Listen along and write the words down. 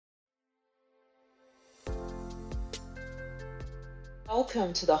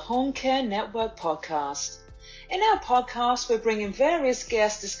Welcome to the Home Care Network podcast. In our podcast, we're bringing various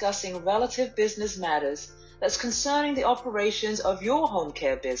guests discussing relative business matters that's concerning the operations of your home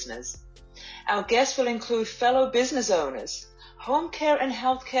care business. Our guests will include fellow business owners, home care and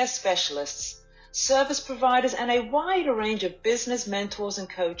healthcare specialists, service providers, and a wide range of business mentors and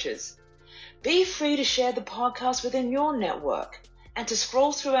coaches. Be free to share the podcast within your network and to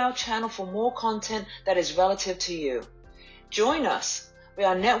scroll through our channel for more content that is relative to you. Join us. We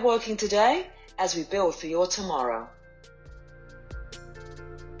are networking today as we build for your tomorrow.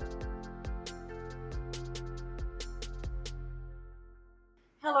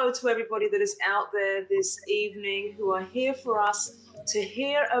 Hello to everybody that is out there this evening who are here for us to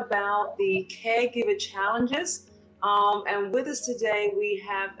hear about the caregiver challenges. And with us today, we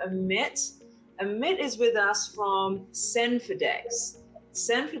have Amit. Amit is with us from Senfidex.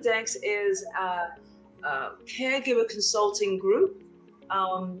 Senfidex is a caregiver consulting group.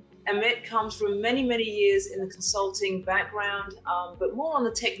 Amit comes from many years in the consulting background, but more on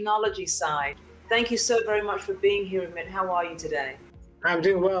the technology side. Thank you so very much for being here, Amit. How are you today? I'm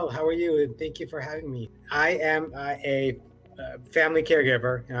doing well. How are you? And thank you for having me. I am a family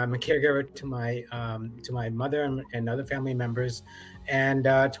caregiver. I'm a caregiver to my mother and other family members, and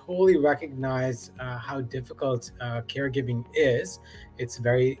totally recognize how difficult caregiving is. It's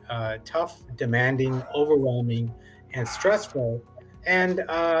very tough, demanding, overwhelming, and stressful. And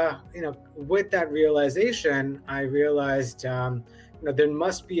with that realization, I realized there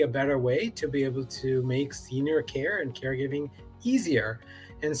must be a better way to be able to make senior care and caregiving easier.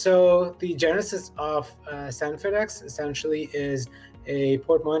 And so the genesis of Senfidex essentially is a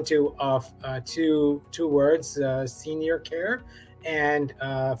portmanteau of two words, senior care and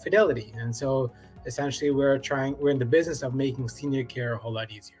fidelity. And so essentially we're in the business of making senior care a whole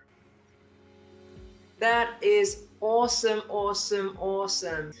lot easier. That is awesome.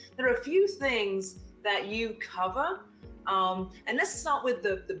 There are a few things that you cover. And let's start with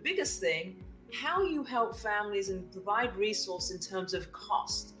the biggest thing, how you help families and provide resource in terms of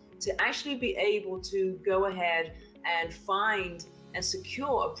cost to actually be able to go ahead and find and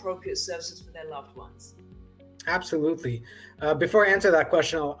secure appropriate services for their loved ones. Absolutely. Before I answer that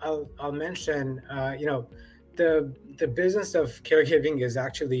question, I'll mention, the business of caregiving is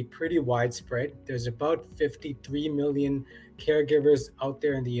actually pretty widespread. There's about 53 million caregivers out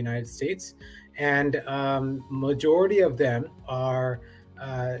there in the United States, and majority of them are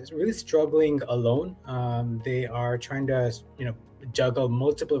really struggling alone. They are trying to, juggle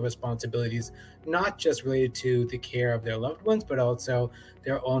multiple responsibilities, not just related to the care of their loved ones, but also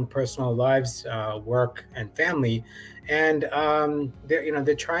their own personal lives, work, and family. And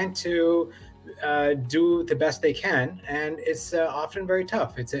they're trying to do the best they can, and it's often very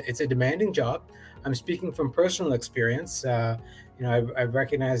tough. It's a demanding job. I'm speaking from personal experience. I've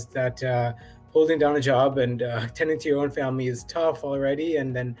recognized that holding down a job and tending to your own family is tough already,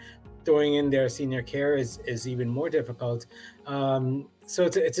 and then throwing in their senior care is even more difficult. So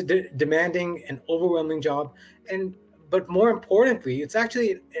it's a demanding and overwhelming job, but more importantly, it's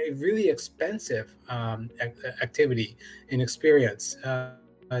actually a really expensive activity and experience.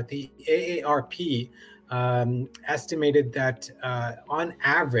 The AARP estimated that on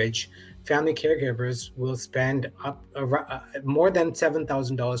average, family caregivers will spend up more than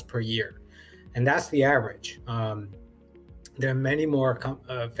 $7,000 per year, and that's the average. There are many more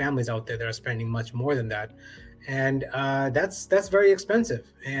families out there that are spending much more than that, and that's very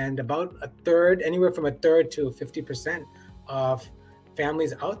expensive. And about anywhere from a third to 50% of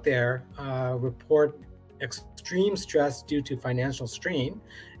families out there report extreme stress due to financial strain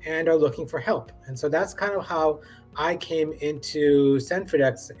and are looking for help. And so that's kind of how I came into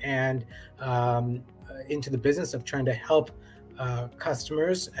Senfidex and into the business of trying to help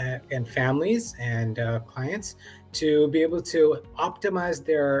customers and families and clients to be able to optimize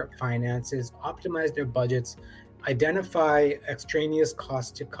their finances, optimize their budgets, identify extraneous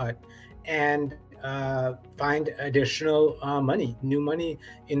costs to cut, and find additional new money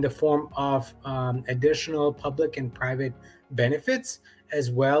in the form of additional public and private benefits, as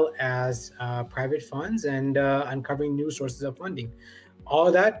well as private funds, and uncovering new sources of funding. All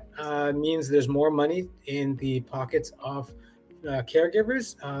of that means there's more money in the pockets of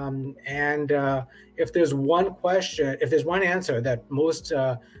caregivers. And if there's one answer that most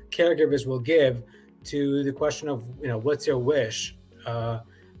caregivers will give to the question of, what's your wish,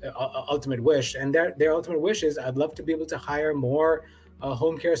 ultimate wish, and their ultimate wish is, I'd love to be able to hire more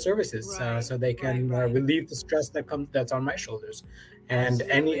home care services, so they can relieve the stress that's on my shoulders. And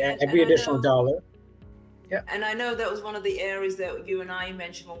every additional dollar Yeah, And I know that was one of the areas that you and I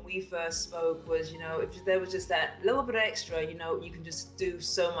mentioned when we first spoke was, if there was just that little bit extra, you can just do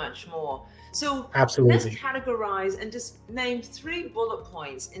so much more. So let's absolutely. categorize and just name 3 bullet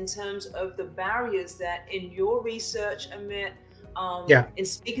points in terms of the barriers that in your research, Amit, Yeah. in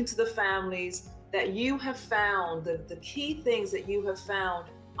speaking to the families, that you have found, the key things that you have found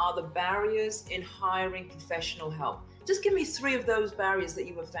are the barriers in hiring professional help. Just give me 3 of those barriers that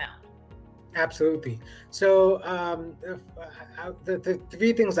you have found. Absolutely. So the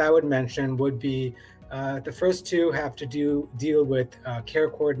 3 things I would mention would be the first 2 have to deal with care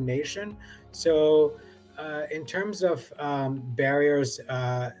coordination. So in terms of barriers,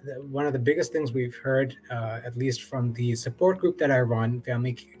 one of the biggest things we've heard, at least from the support group that I run,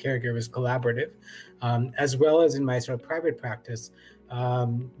 Family Caregivers Collaborative, as well as in my sort of private practice,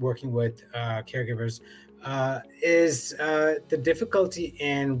 working with caregivers, is the difficulty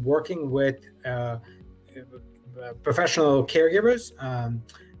in working with professional caregivers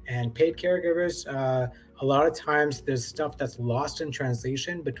and paid caregivers. A lot of times there's stuff that's lost in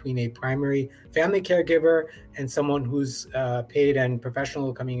translation between a primary family caregiver and someone who's paid and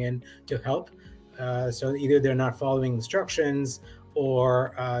professional coming in to help. So either they're not following instructions,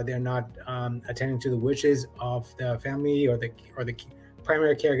 or they're not attending to the wishes of the family or the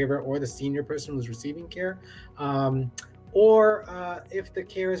primary caregiver or the senior person who's receiving care, or if the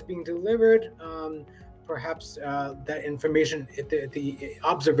care is being delivered, perhaps that information, the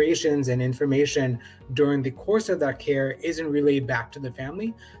observations and information during the course of that care isn't relayed back to the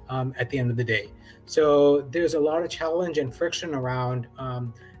family at the end of the day. So there's a lot of challenge and friction around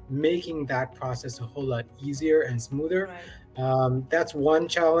making that process a whole lot easier and smoother. That's one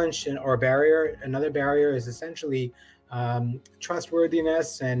challenge or barrier. Another barrier is essentially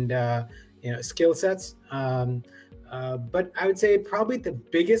trustworthiness and skill sets. But I would say probably the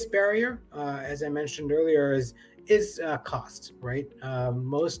biggest barrier, as I mentioned earlier, is cost. Right,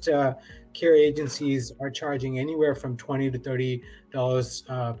 most care agencies are charging anywhere from $20 to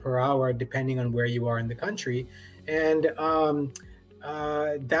 $30 per hour, depending on where you are in the country, and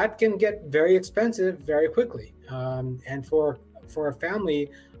that can get very expensive very quickly. And for a family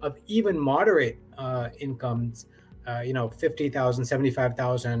of even moderate incomes, 50,000,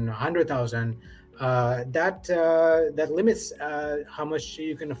 75,000, 100,000, that limits how much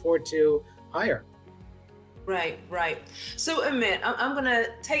you can afford to hire. Right. So Amit, I'm going to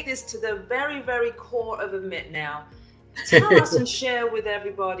take this to the very, very core of Amit now. Tell us and share with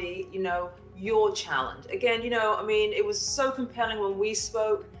everybody, your challenge. Again, it was so compelling when we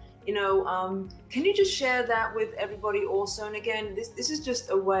spoke. Can you just share that with everybody also? And again, this is just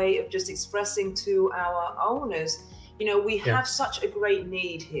a way of just expressing to our owners, we have such a great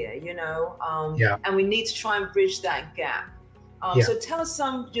need here, and we need to try and bridge that gap. So tell us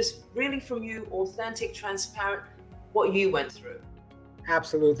some, just really from you, authentic, transparent, what you went through.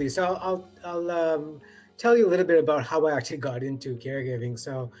 Absolutely. So I'll tell you a little bit about how I actually got into caregiving.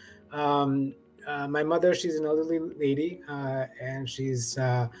 So my mother, she's an elderly lady, and she's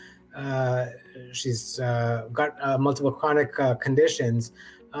got multiple chronic conditions.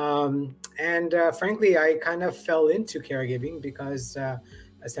 And frankly, I kind of fell into caregiving because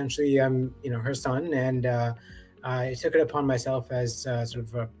essentially I'm, her son, and I took it upon myself as as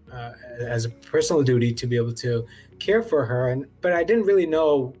a personal duty to be able to care for her, but I didn't really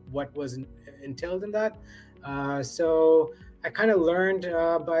know what was entailed in that. So I kind of learned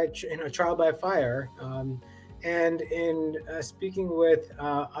by trial by fire, and in speaking with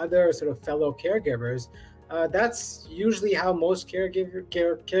other sort of fellow caregivers. That's usually how most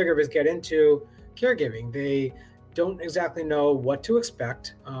caregivers get into caregiving. They don't exactly know what to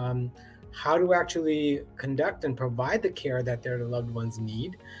expect, how to actually conduct and provide the care that their loved ones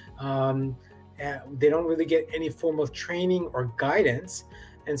need. They don't really get any formal training or guidance,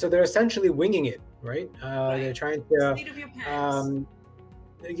 and so they're essentially winging it. Right? They're trying to seat of your pants.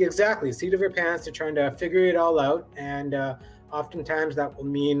 Exactly, seat of your pants. They're trying to figure it all out, and oftentimes that will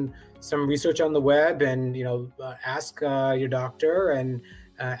mean some research on the web, and ask your doctor, and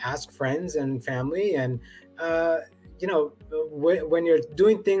ask friends and family, and when you're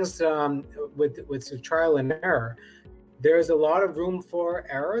doing things with trial and error, there's a lot of room for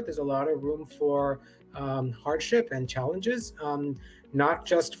error. There's a lot of room for hardship and challenges, not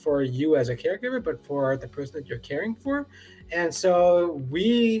just for you as a caregiver, but for the person that you're caring for. And so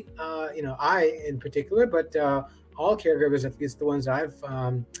I in particular, but all caregivers, at least the ones I've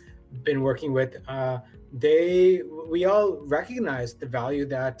been working with, we all recognize the value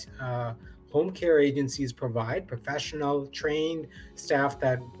that home care agencies provide: professional, trained staff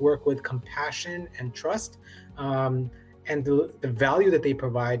that work with compassion and trust. and the value that they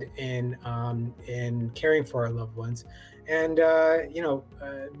provide in caring for our loved ones. And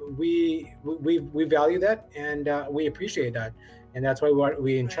we value that, and we appreciate that, and that's why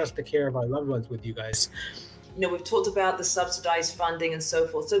we entrust the care of our loved ones with you guys. We've talked about the subsidized funding and so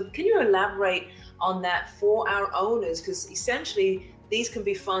forth. So can you elaborate on that for our owners? Because essentially these can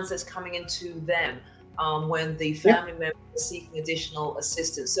be funds that's coming into them when the family member is seeking additional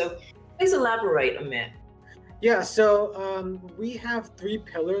assistance. So please elaborate, Amit. Yeah, so we have 3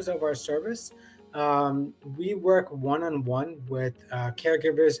 pillars of our service. We work one-on-one with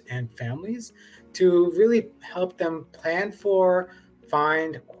caregivers and families to really help them plan for,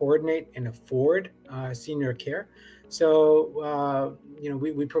 find, coordinate, and afford senior care. So,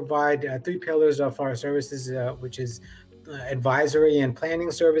 we provide 3 pillars of our services, which is advisory and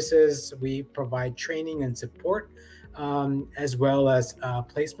planning services. We provide training and support, as well as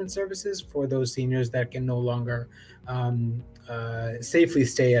placement services for those seniors that can no longer safely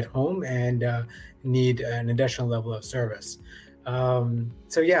stay at home and need an additional level of service.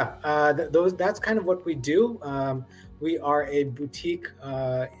 That's kind of what we do. We are a boutique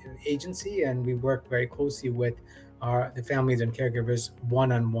agency, and we work very closely with the families and caregivers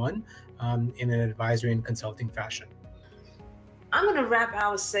one-on-one in an advisory and consulting fashion. I'm going to wrap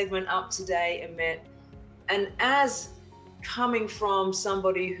our segment up today, Amit. And as coming from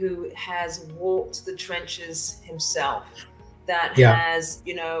somebody who has walked the trenches himself, that has,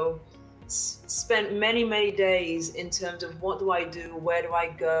 spent many, many days in terms of what do I do, where do I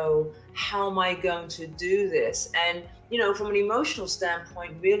go, how am I going to do this? And, from an emotional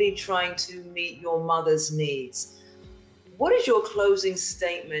standpoint, really trying to meet your mother's needs. What is your closing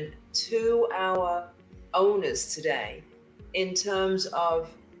statement to our owners today in terms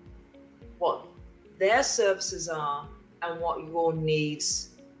of what their services are and what your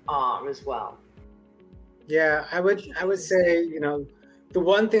needs are as well? Yeah, I would say, the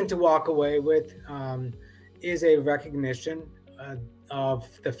one thing to walk away with is a recognition of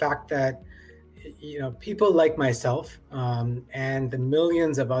the fact that, people like myself and the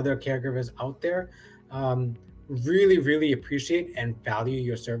millions of other caregivers out there really, really appreciate and value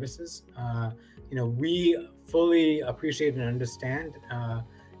your services. We fully appreciate and understand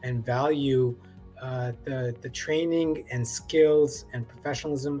and value the training and skills and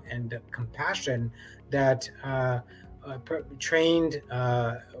professionalism and compassion that trained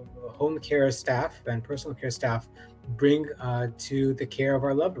home care staff and personal care staff bring to the care of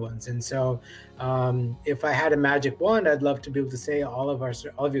our loved ones. And so if I had a magic wand, I'd love to be able to say all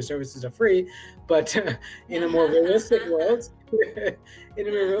of your services are free, but in a more realistic world,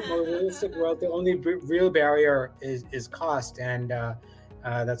 the only real barrier is cost. And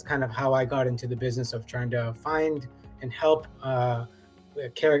that's kind of how I got into the business of trying to find and help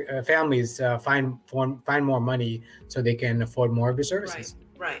families find more money so they can afford more of your services.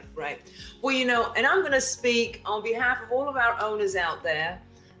 Right. Well, and I'm going to speak on behalf of all of our owners out there.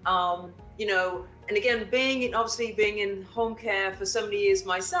 And again, being in home care for so many years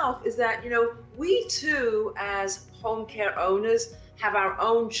myself, is that, we too, as home care owners, have our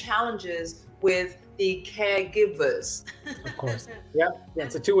own challenges with the caregivers. Of course. Yeah,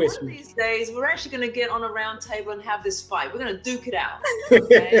 it's a two-way street. These days, we're actually going to get on a round table and have this fight. We're going to duke it out.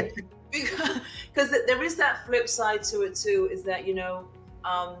 Okay? Because there is that flip side to it too, is that,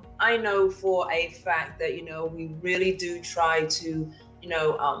 I know for a fact that, we really do try to,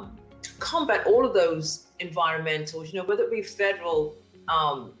 combat all of those environmentals, whether it be federal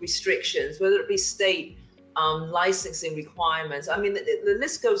restrictions, whether it be state licensing requirements. I mean, the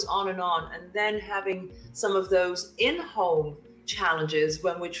list goes on. And then having some of those in-home challenges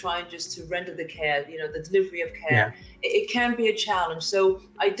when we're trying just to render the care, the delivery of care, it can be a challenge. So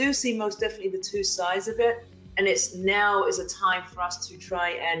I do see most definitely the two sides of it. And now is a time for us to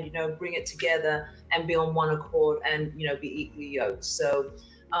try and, bring it together and be on one accord and, be equally yoked. So,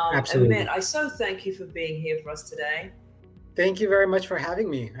 absolutely. Amit, I so thank you for being here for us today. Thank you very much for having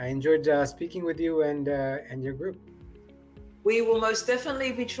me. I enjoyed speaking with you and your group. We will most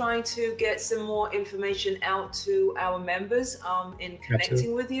definitely be trying to get some more information out to our members in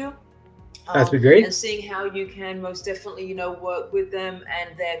connecting with you. That'd be great. And seeing how you can most definitely, work with them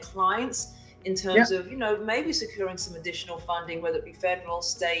and their clients in terms of, maybe securing some additional funding, whether it be federal,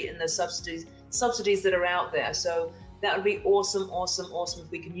 state, and the subsidies that are out there. So that would be awesome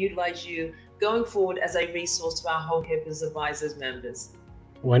if we can utilize you going forward as a resource to our Home Care Business Advisors members.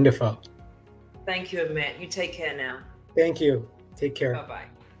 Wonderful. Thank you, Amit. You take care now. Thank you. Take care. Bye-bye.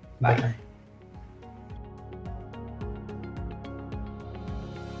 Bye.